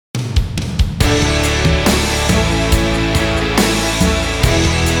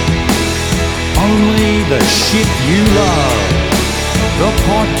Shit You Love, the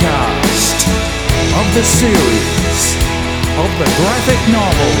podcast of the series, of the graphic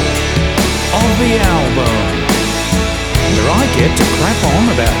novel, of the album, where I get to crap on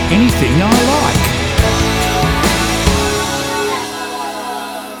about anything I like.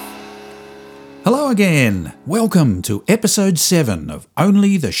 Hello again. Welcome to episode 7 of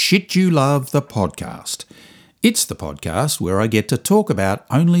Only the Shit You Love, the podcast. It's the podcast where I get to talk about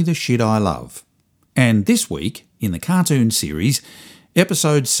only the shit I love. And this week, in the cartoon series,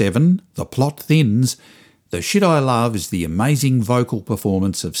 episode 7, The Plot Thins, the shit I love is the amazing vocal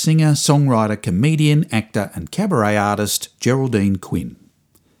performance of singer, songwriter, comedian, actor and cabaret artist Geraldine Quinn.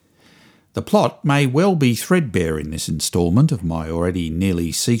 The plot may well be threadbare in this instalment of my already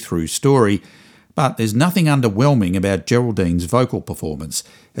nearly see-through story, but there's nothing underwhelming about Geraldine's vocal performance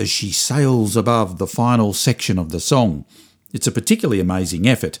as she sails above the final section of the song. It's a particularly amazing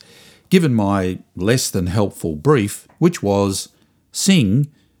effort, given my less than helpful brief, which was, sing,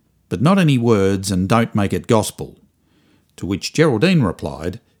 but not any words and don't make it gospel. To which Geraldine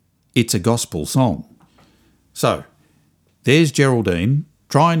replied, it's a gospel song. So, there's Geraldine,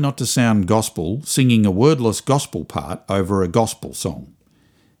 trying not to sound gospel, singing a wordless gospel part over a gospel song.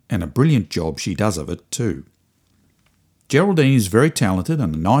 And a brilliant job she does of it too. Geraldine is very talented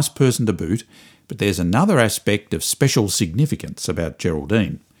and a nice person to boot, but there's another aspect of special significance about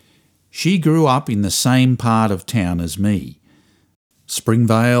Geraldine. She grew up in the same part of town as me.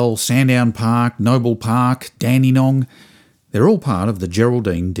 Springvale, Sandown Park, Noble Park, Dandenong, they're all part of the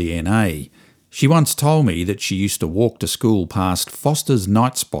Geraldine DNA. She once told me that she used to walk to school past Foster's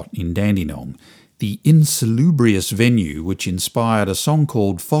Night Spot in Dandenong, the insalubrious venue which inspired a song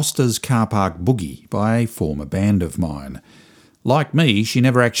called Foster's Car Park Boogie by a former band of mine. Like me, she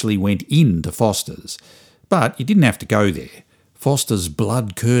never actually went into Foster's, but you didn't have to go there. Foster's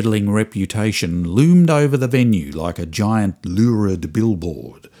blood-curdling reputation loomed over the venue like a giant lurid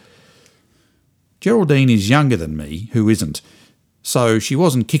billboard. Geraldine is younger than me, who isn't, so she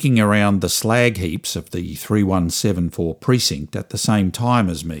wasn't kicking around the slag heaps of the 3174 precinct at the same time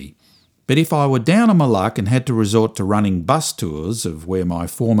as me. But if I were down on my luck and had to resort to running bus tours of where my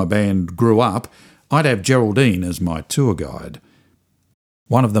former band grew up, I'd have Geraldine as my tour guide.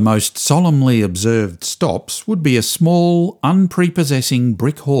 One of the most solemnly observed stops would be a small, unprepossessing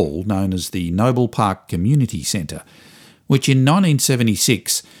brick hall known as the Noble Park Community Centre, which in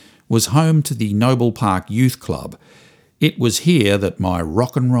 1976 was home to the Noble Park Youth Club. It was here that my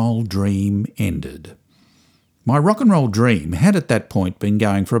rock and roll dream ended. My rock and roll dream had at that point been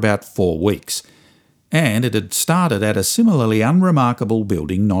going for about 4 weeks, and it had started at a similarly unremarkable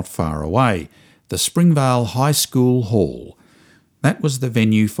building not far away, the Springvale High School Hall. That was the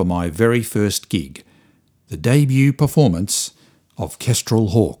venue for my very first gig, the debut performance of Kestrel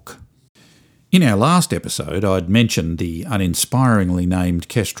Hawk. In our last episode, I'd mentioned the uninspiringly named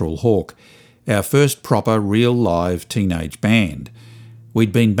Kestrel Hawk, our first proper real live teenage band.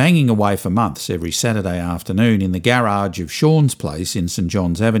 We'd been banging away for months every Saturday afternoon in the garage of Sean's place in St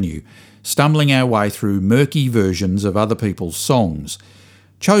John's Avenue, stumbling our way through murky versions of other people's songs,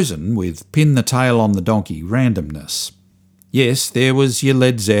 chosen with pin the tail on the donkey randomness. Yes, there was your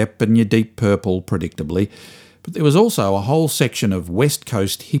Led Zepp and your Deep Purple, predictably, but there was also a whole section of West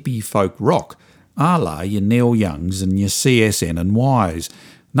Coast hippie folk rock, a la your Neil Youngs and your CSN and Ys,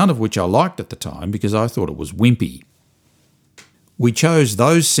 none of which I liked at the time because I thought it was wimpy. We chose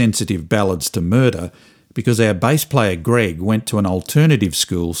those sensitive ballads to murder because our bass player Greg went to an alternative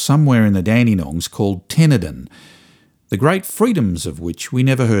school somewhere in the Dandenongs called Tennyden, the great freedoms of which we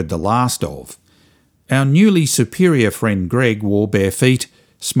never heard the last of. Our newly superior friend Greg wore bare feet,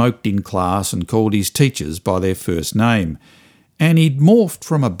 smoked in class and called his teachers by their first name, and he'd morphed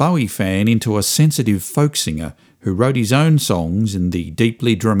from a Bowie fan into a sensitive folk singer who wrote his own songs in the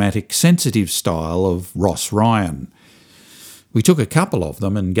deeply dramatic, sensitive style of Ross Ryan. We took a couple of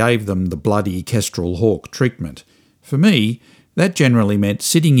them and gave them the bloody Kestrel Hawk treatment. For me, that generally meant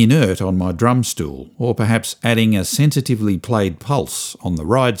sitting inert on my drum stool, or perhaps adding a sensitively played pulse on the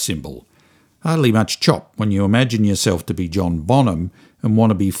ride cymbal. Hardly much chop when you imagine yourself to be John Bonham and want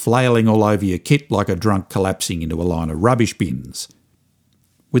to be flailing all over your kit like a drunk collapsing into a line of rubbish bins.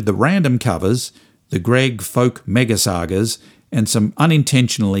 With the random covers, the Greg folk megasagas, and some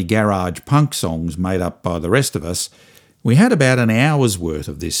unintentionally garage punk songs made up by the rest of us, we had about an hour's worth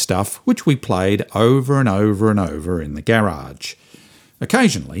of this stuff, which we played over and over and over in the garage.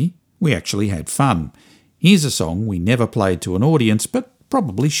 Occasionally, we actually had fun. Here's a song we never played to an audience, but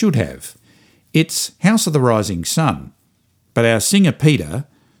probably should have. It's House of the Rising Sun, but our singer Peter,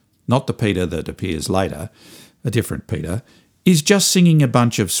 not the Peter that appears later, a different Peter, is just singing a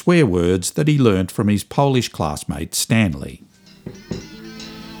bunch of swear words that he learnt from his Polish classmate Stanley.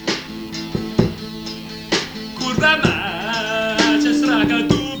 Kurwa macie straka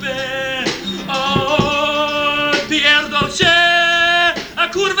dupy, o pierdol się, a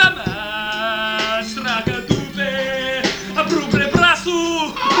kurwa macie straka dupy, a próbę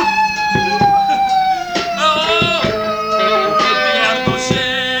prasu, o pierdol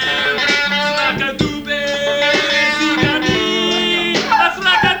się, straka dupy, zigani, a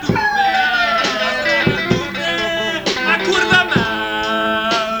straka dupy, a kurwa macie.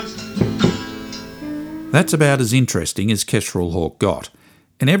 That's about as interesting as Kestrel Hawk got,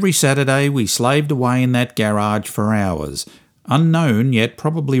 and every Saturday we slaved away in that garage for hours, unknown yet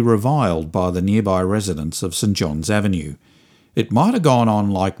probably reviled by the nearby residents of St John's Avenue. It might have gone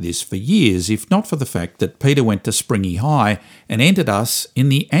on like this for years if not for the fact that Peter went to Springy High and entered us in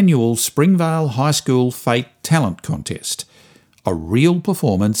the annual Springvale High School Fate Talent Contest, a real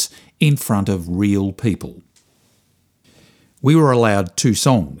performance in front of real people. We were allowed 2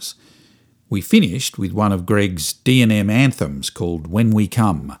 songs. We finished with one of Greg's D&M anthems called When We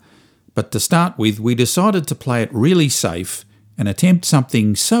Come, but to start with we decided to play it really safe and attempt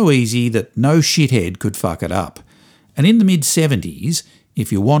something so easy that no shithead could fuck it up. And in the mid-70s,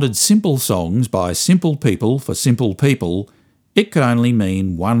 if you wanted simple songs by simple people for simple people, it could only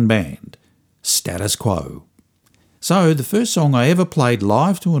mean one band, Status Quo. So the first song I ever played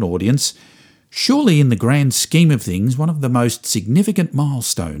live to an audience, surely in the grand scheme of things one of the most significant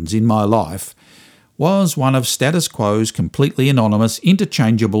milestones in my life, was one of Status Quo's completely anonymous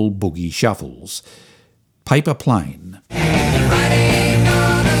interchangeable boogie shuffles, Paper Plane. Riding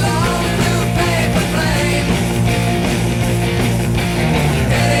on a long blue paper plane, getting seasick, sorry once again. Landing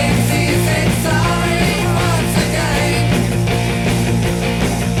strip is getting nearer, hope the apocalypse makes it clearer.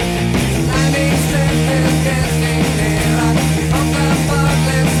 Then I realize my paper plane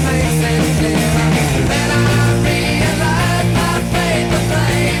wasn't really up there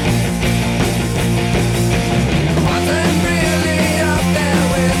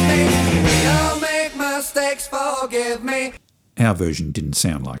with me. We all make mistakes, forgive me. Our version didn't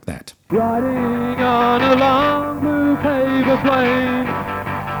sound like that. Riding on a long blue paper plane,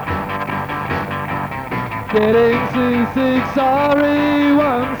 getting seasick, sorry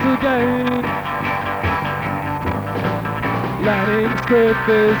once again. Landing strip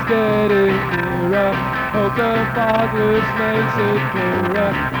is getting nearer, hope the apocalypse makes it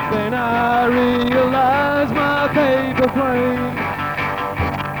clearer. Then I realize my paper plane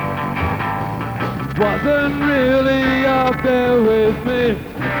wasn't really up there with me.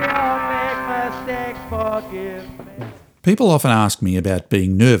 I'll make mistakes, forgive me. People often ask me about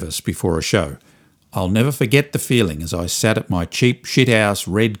being nervous before a show. I'll never forget the feeling as I sat at my cheap shithouse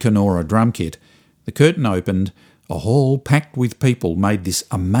red Kenora drum kit. The curtain opened, a hall packed with people made this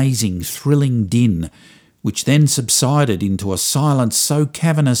amazing thrilling din, which then subsided into a silence so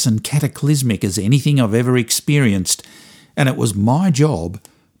cavernous and cataclysmic as anything I've ever experienced, and it was my job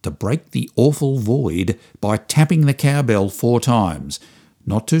to break the awful void by tapping the cowbell 4 times,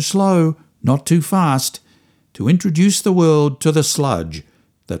 not too slow, not too fast, to introduce the world to the sludge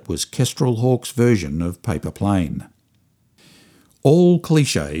that was Kestrel Hawk's version of Paper Plane. All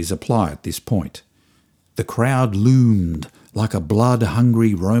clichés apply at this point. The crowd loomed like a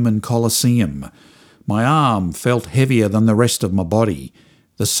blood-hungry Roman Colosseum. My arm felt heavier than the rest of my body.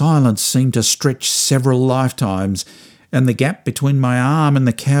 The silence seemed to stretch several lifetimes, and the gap between my arm and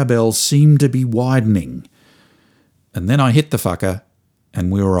the cowbell seemed to be widening. And then I hit the fucker, and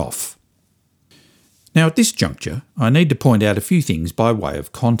we were off. Now at this juncture, I need to point out a few things by way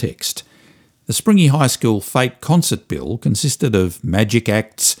of context. The Springy High School Fate concert bill consisted of magic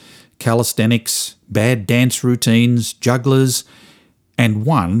acts, calisthenics, bad dance routines, jugglers, and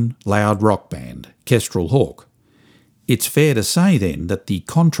one loud rock band, Kestrel Hawk. It's fair to say then that the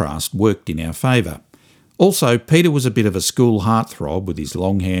contrast worked in our favour. Also, Peter was a bit of a school heartthrob with his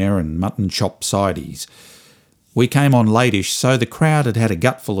long hair and mutton chop sideys. We came on latish, so the crowd had had a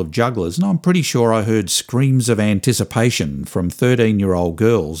gutful of jugglers, and I'm pretty sure I heard screams of anticipation from 13-year-old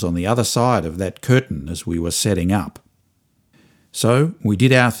girls on the other side of that curtain as we were setting up. So we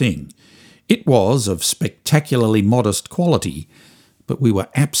did our thing. It was of spectacularly modest quality, but we were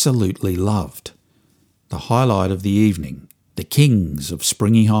absolutely loved. The highlight of the evening, the kings of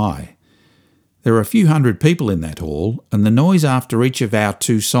Springy High. There were a few hundred people in that hall, and the noise after each of our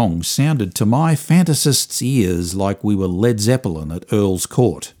 2 songs sounded to my fantasist's ears like we were Led Zeppelin at Earl's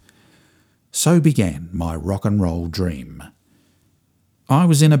Court. So began my rock and roll dream. I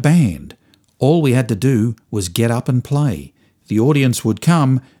was in a band. All we had to do was get up and play. The audience would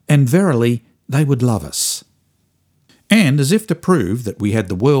come, and verily, they would love us. And as if to prove that we had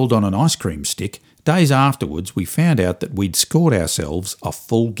the world on an ice cream stick, days afterwards we found out that we'd scored ourselves a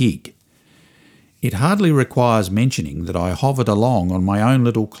full gig. It hardly requires mentioning that I hovered along on my own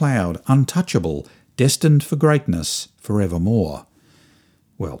little cloud, untouchable, destined for greatness forevermore.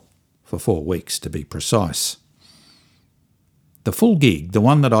 Well, for 4 weeks to be precise. The full gig, the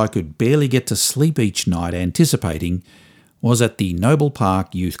one that I could barely get to sleep each night anticipating, was at the Noble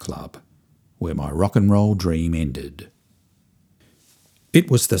Park Youth Club, where my rock and roll dream ended. It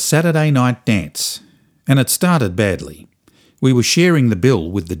was the Saturday night dance, and it started badly. We were sharing the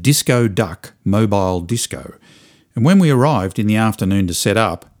bill with the Disco Duck mobile disco, and when we arrived in the afternoon to set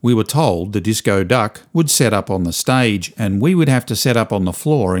up, we were told the Disco Duck would set up on the stage and we would have to set up on the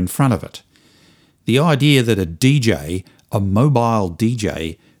floor in front of it. The idea that a mobile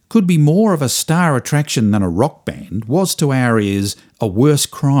DJ, could be more of a star attraction than a rock band was to our ears a worse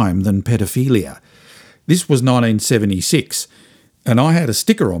crime than pedophilia. This was 1976, and I had a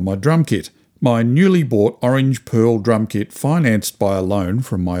sticker on my drum kit, my newly bought orange pearl drum kit financed by a loan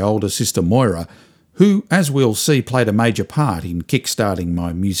from my older sister Moira, who, as we'll see, played a major part in kick-starting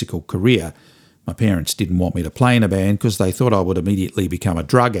my musical career. My parents didn't want me to play in a band because they thought I would immediately become a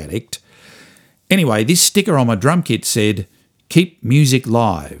drug addict. Anyway, this sticker on my drum kit said, "Keep music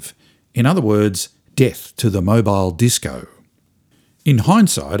live." In other words, death to the mobile disco. In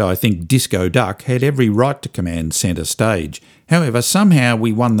hindsight, I think Disco Duck had every right to command centre stage. However, somehow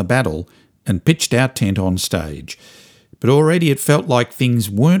we won the battle and pitched our tent on stage. But already it felt like things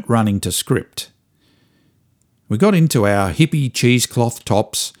weren't running to script. We got into our hippie cheesecloth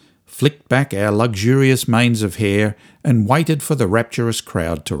tops, flicked back our luxurious manes of hair, and waited for the rapturous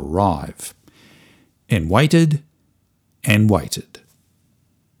crowd to arrive. And waited, and waited.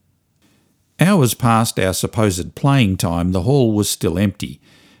 Hours past our supposed playing time, the hall was still empty,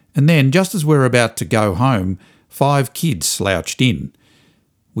 and then, just as we're about to go home, 5 kids slouched in.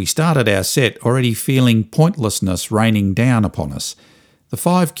 We started our set already feeling pointlessness raining down upon us. The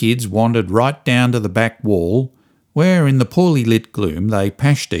 5 kids wandered right down to the back wall, where in the poorly lit gloom they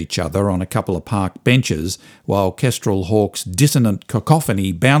pashed each other on a couple of park benches while Kestrel Hawk's dissonant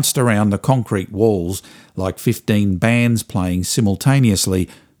cacophony bounced around the concrete walls like 15 bands playing simultaneously,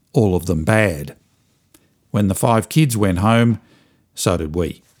 all of them bad. When the 5 kids went home, so did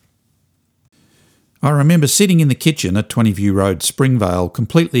we. I remember sitting in the kitchen at 20 View Road, Springvale,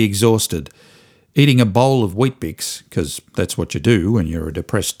 completely exhausted, eating a bowl of Weet-Bix, because that's what you do when you're a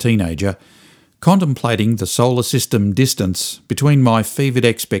depressed teenager, contemplating the solar system distance between my fevered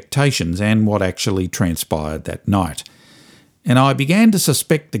expectations and what actually transpired that night. And I began to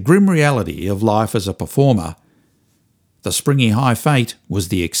suspect the grim reality of life as a performer. The Springy High Fate was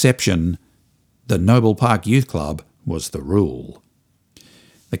the exception. The Noble Park Youth Club was the rule.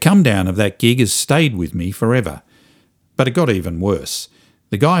 The come-down of that gig has stayed with me forever. But it got even worse.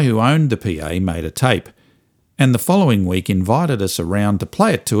 The guy who owned the PA made a tape, and the following week invited us around to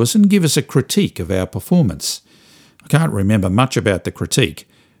play it to us and give us a critique of our performance. I can't remember much about the critique.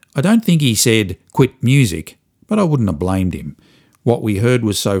 I don't think he said, "Quit music," but I wouldn't have blamed him. What we heard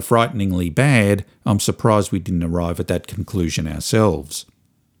was so frighteningly bad, I'm surprised we didn't arrive at that conclusion ourselves.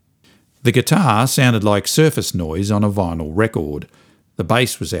 The guitar sounded like surface noise on a vinyl record. The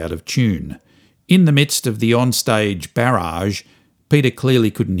bass was out of tune. In the midst of the onstage barrage, Peter clearly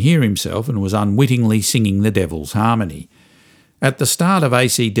couldn't hear himself and was unwittingly singing the Devil's Harmony. At the start of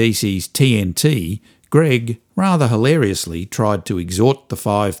AC/DC's TNT, Greg, rather hilariously, tried to exhort the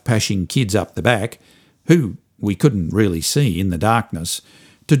 5 pashing kids up the back, who we couldn't really see in the darkness,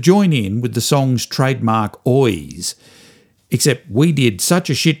 to join in with the song's trademark oys. Except we did such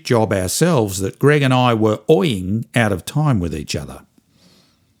a shit job ourselves that Greg and I were oying out of time with each other.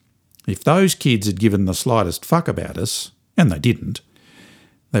 If those kids had given the slightest fuck about us, and they didn't,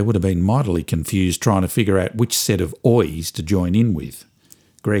 they would have been mightily confused trying to figure out which set of oys to join in with,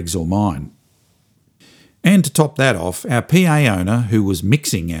 Greg's or mine. And to top that off, our PA owner, who was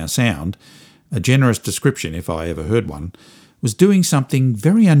mixing our sound, a generous description if I ever heard one, was doing something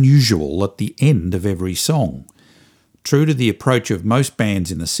very unusual at the end of every song. True to the approach of most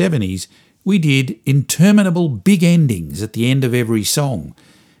bands in the 70s, we did interminable big endings at the end of every song.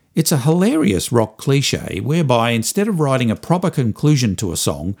 It's a hilarious rock cliche whereby instead of writing a proper conclusion to a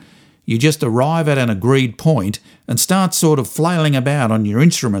song, you just arrive at an agreed point and start sort of flailing about on your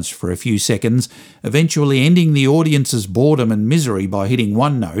instruments for a few seconds, eventually ending the audience's boredom and misery by hitting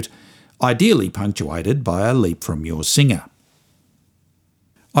one note, ideally punctuated by a leap from your singer.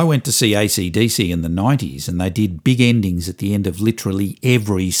 I went to see AC/DC in the 90s and they did big endings at the end of literally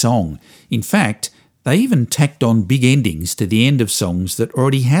every song. In fact, they even tacked on big endings to the end of songs that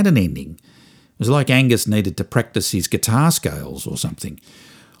already had an ending. was like Angus needed to practice his guitar scales or something.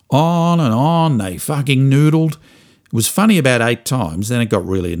 On and on they fucking noodled. It was funny about 8 times, then it got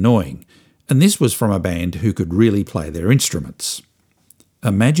really annoying. And this was from a band who could really play their instruments.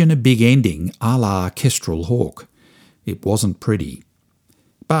 Imagine a big ending a la Kestrel Hawk. It wasn't pretty.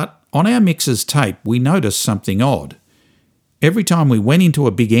 But on our mixer's tape, we noticed something odd. Every time we went into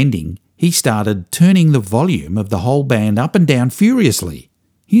a big ending, he started turning the volume of the whole band up and down furiously.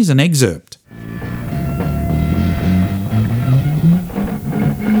 Here's an excerpt.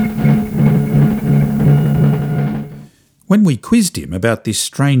 When we quizzed him about this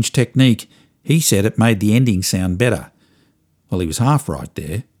strange technique, he said it made the ending sound better. Well, he was half right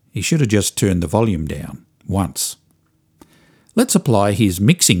there. He should have just turned the volume down once. Let's apply his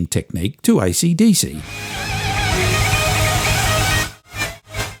mixing technique to AC/DC.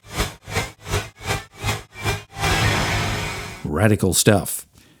 Radical stuff.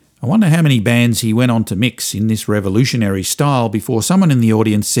 I wonder how many bands he went on to mix in this revolutionary style before someone in the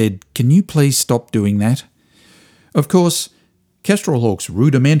audience said, "Can you please stop doing that?" Of course, Kestrel Hawk's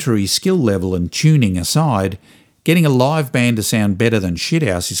rudimentary skill level and tuning aside, getting a live band to sound better than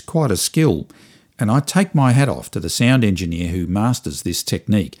Shithouse is quite a skill, and I take my hat off to the sound engineer who masters this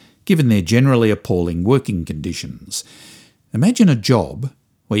technique, given their generally appalling working conditions. Imagine a job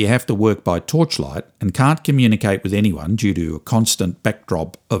where you have to work by torchlight and can't communicate with anyone due to a constant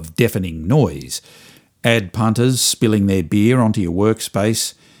backdrop of deafening noise. Add punters spilling their beer onto your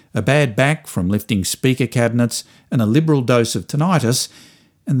workspace, a bad back from lifting speaker cabinets, and a liberal dose of tinnitus,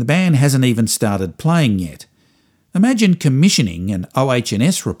 and the band hasn't even started playing yet. Imagine commissioning an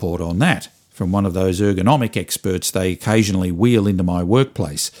OH&S report on that from one of those ergonomic experts they occasionally wheel into my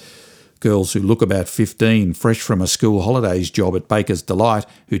workplace. Girls who look about 15, fresh from a school holidays job at Baker's Delight,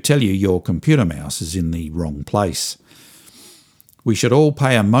 who tell you your computer mouse is in the wrong place. We should all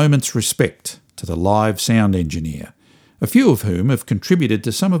pay a moment's respect to the live sound engineer, a few of whom have contributed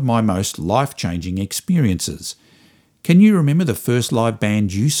to some of my most life-changing experiences. Can you remember the first live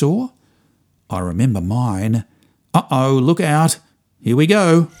band you saw? I remember mine. Uh-oh, look out. Here we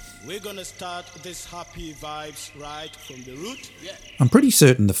go. We're gonna start this happy vibes right from the root. Yeah. I'm pretty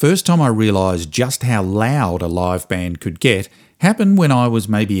certain the first time I realised just how loud a live band could get happened when I was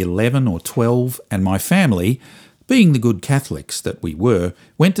maybe 11 or 12 and my family, being the good Catholics that we were,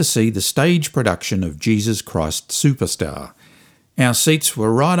 went to see the stage production of Jesus Christ Superstar. Our seats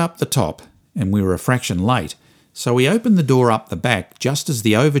were right up the top and we were a fraction late, so we opened the door up the back just as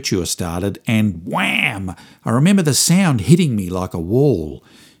the overture started and wham! I remember the sound hitting me like a wall.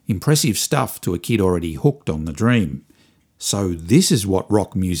 Impressive stuff to a kid already hooked on the dream. So this is what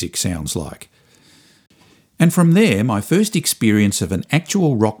rock music sounds like. And from there, my first experience of an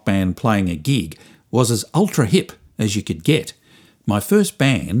actual rock band playing a gig was as ultra hip as you could get. My first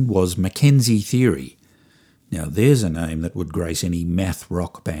band was Mackenzie Theory. Now there's a name that would grace any math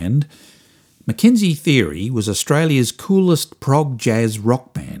rock band. Mackenzie Theory was Australia's coolest prog jazz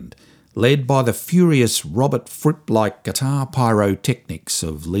rock band, led by the furious Robert Fripp-like guitar pyrotechnics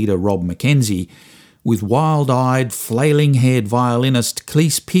of leader Rob Mackenzie, with wild-eyed, flailing-haired violinist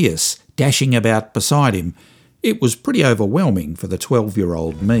Cleese Pearce dashing about beside him. It was pretty overwhelming for the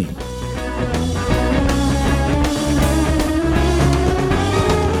 12-year-old me.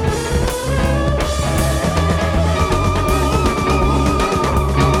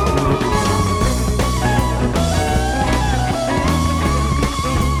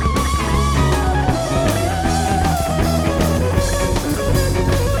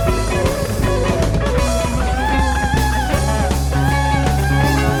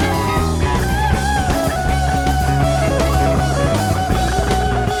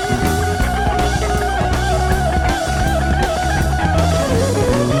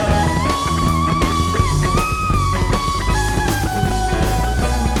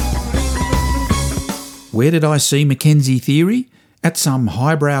 Where did I see Mackenzie Theory? At some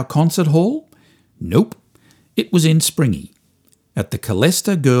highbrow concert hall? Nope. It was in Springy, at the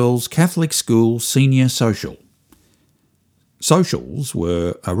Calesta Girls Catholic School Senior Social. Socials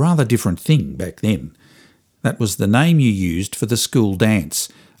were a rather different thing back then. That was the name you used for the school dance,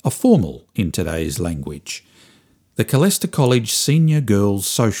 a formal in today's language. The Calesta College Senior Girls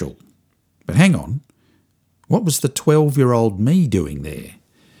Social. But hang on, what was the 12-year-old me doing there?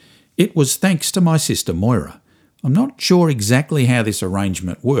 It was thanks to my sister Moira. I'm not sure exactly how this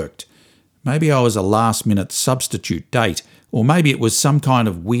arrangement worked. Maybe I was a last-minute substitute date, or maybe it was some kind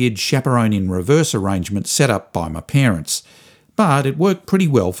of weird chaperone-in-reverse arrangement set up by my parents. But it worked pretty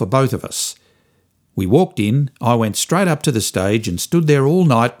well for both of us. We walked in, I went straight up to the stage and stood there all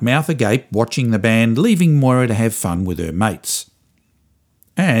night, mouth agape, watching the band, leaving Moira to have fun with her mates.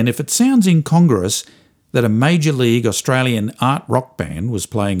 And if it sounds incongruous that a Major League Australian art rock band was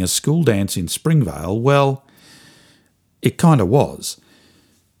playing a school dance in Springvale, well, it kind of was.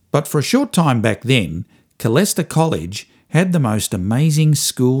 But for a short time back then, Calesta College had the most amazing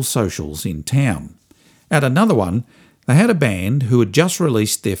school socials in town. At another one, they had a band who had just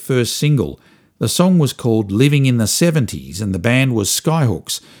released their first single. The song was called Living in the 70s, and the band was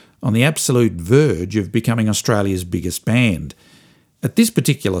Skyhooks, on the absolute verge of becoming Australia's biggest band. At this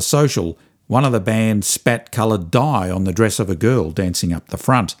particular social, one of the band spat coloured dye on the dress of a girl dancing up the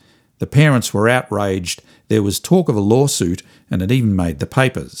front. The parents were outraged, there was talk of a lawsuit, and it even made the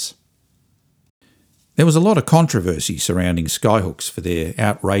papers. There was a lot of controversy surrounding Skyhooks for their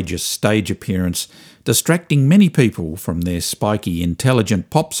outrageous stage appearance, distracting many people from their spiky, intelligent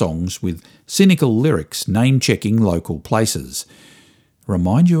pop songs with cynical lyrics name-checking local places.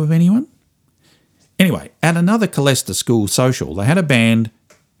 Remind you of anyone? Anyway, at another Calesta school social, they had a band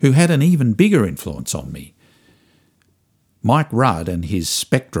who had an even bigger influence on me. Mike Rudd and his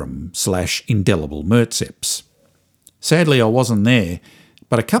Spectrum/Indelible Mertzeps. Sadly, I wasn't there,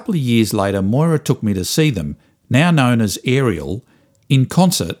 but a couple of years later, Moira took me to see them, now known as Ariel, in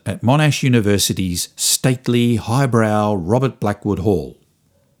concert at Monash University's stately, highbrow Robert Blackwood Hall.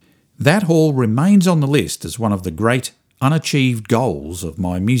 That hall remains on the list as one of the great unachieved goals of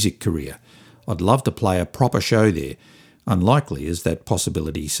my music career. I'd love to play a proper show there, unlikely as that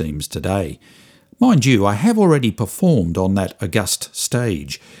possibility seems today. Mind you, I have already performed on that august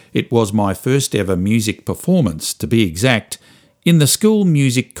stage. It was my first ever music performance, to be exact, in the school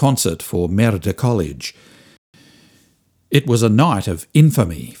music concert for Merida College. It was a night of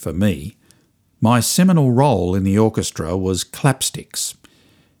infamy for me. My seminal role in the orchestra was clapsticks.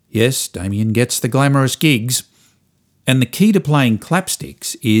 Yes, Damien gets the glamorous gigs. And the key to playing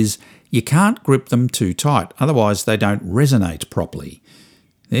clapsticks is you can't grip them too tight, otherwise they don't resonate properly.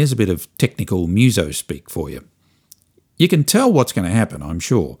 There's a bit of technical muso speak for you. You can tell what's going to happen, I'm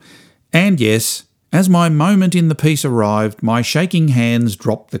sure. And yes, as my moment in the piece arrived, my shaking hands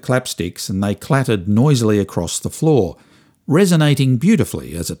dropped the clapsticks and they clattered noisily across the floor, resonating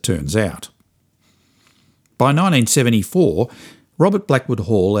beautifully as it turns out. By 1974, Robert Blackwood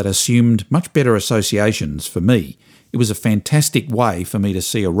Hall had assumed much better associations for me. It was a fantastic way for me to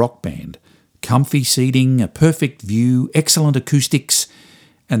see a rock band. Comfy seating, a perfect view, excellent acoustics.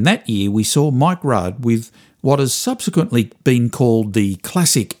 And that year we saw Mike Rudd with what has subsequently been called the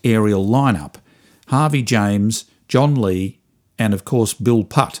classic Ariel lineup. Harvey James, John Lee, and of course Bill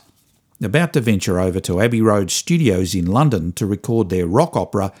Putt, about to venture over to Abbey Road Studios in London to record their rock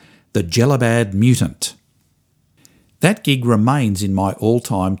opera, The Jellybad Mutant. That gig remains in my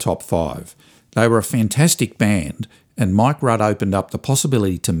all-time top 5. They were a fantastic band, and Mike Rudd opened up the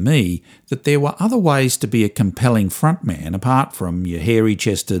possibility to me that there were other ways to be a compelling frontman apart from your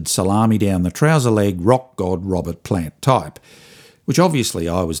hairy-chested, salami-down-the-trouser-leg rock god Robert Plant type, which obviously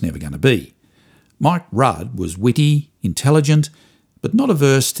I was never going to be. Mike Rudd was witty, intelligent, but not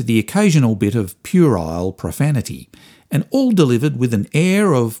averse to the occasional bit of puerile profanity, and all delivered with an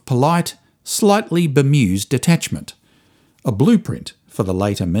air of polite, slightly bemused detachment. A blueprint for the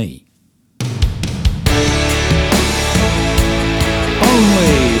later me.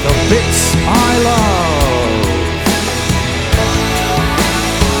 Only the bits I love.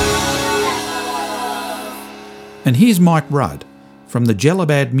 And here's Mike Rudd from the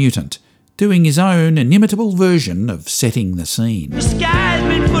Jellybad Mutant, doing his own inimitable version of Setting the Scene. The sky's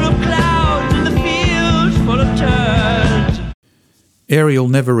been full of clouds and the fields full of turds. Ariel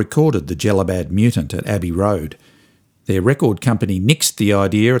never recorded the Jellybad Mutant at Abbey Road. Their record company nixed the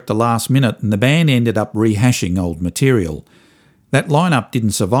idea at the last minute and the band ended up rehashing old material. That lineup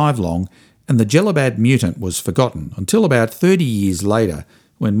didn't survive long and the Jellybad Mutant was forgotten until about 30 years later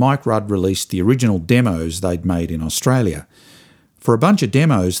when Mike Rudd released the original demos they'd made in Australia. For a bunch of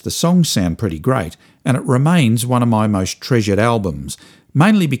demos, the songs sound pretty great and it remains one of my most treasured albums,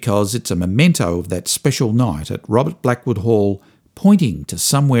 mainly because it's a memento of that special night at Robert Blackwood Hall, pointing to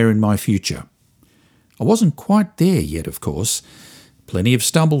somewhere in my future. I wasn't quite there yet, of course. Plenty of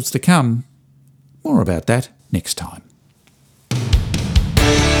stumbles to come. More about that next time.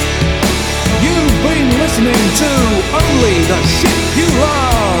 You've been listening to Only the Shit You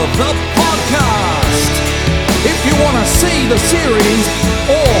Love, the podcast. If you want to see the series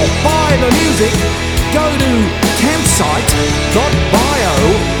or buy the music, go to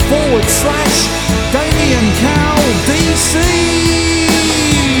campsite.bio/Damien Cowell DC.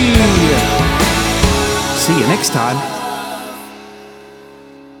 See you next time.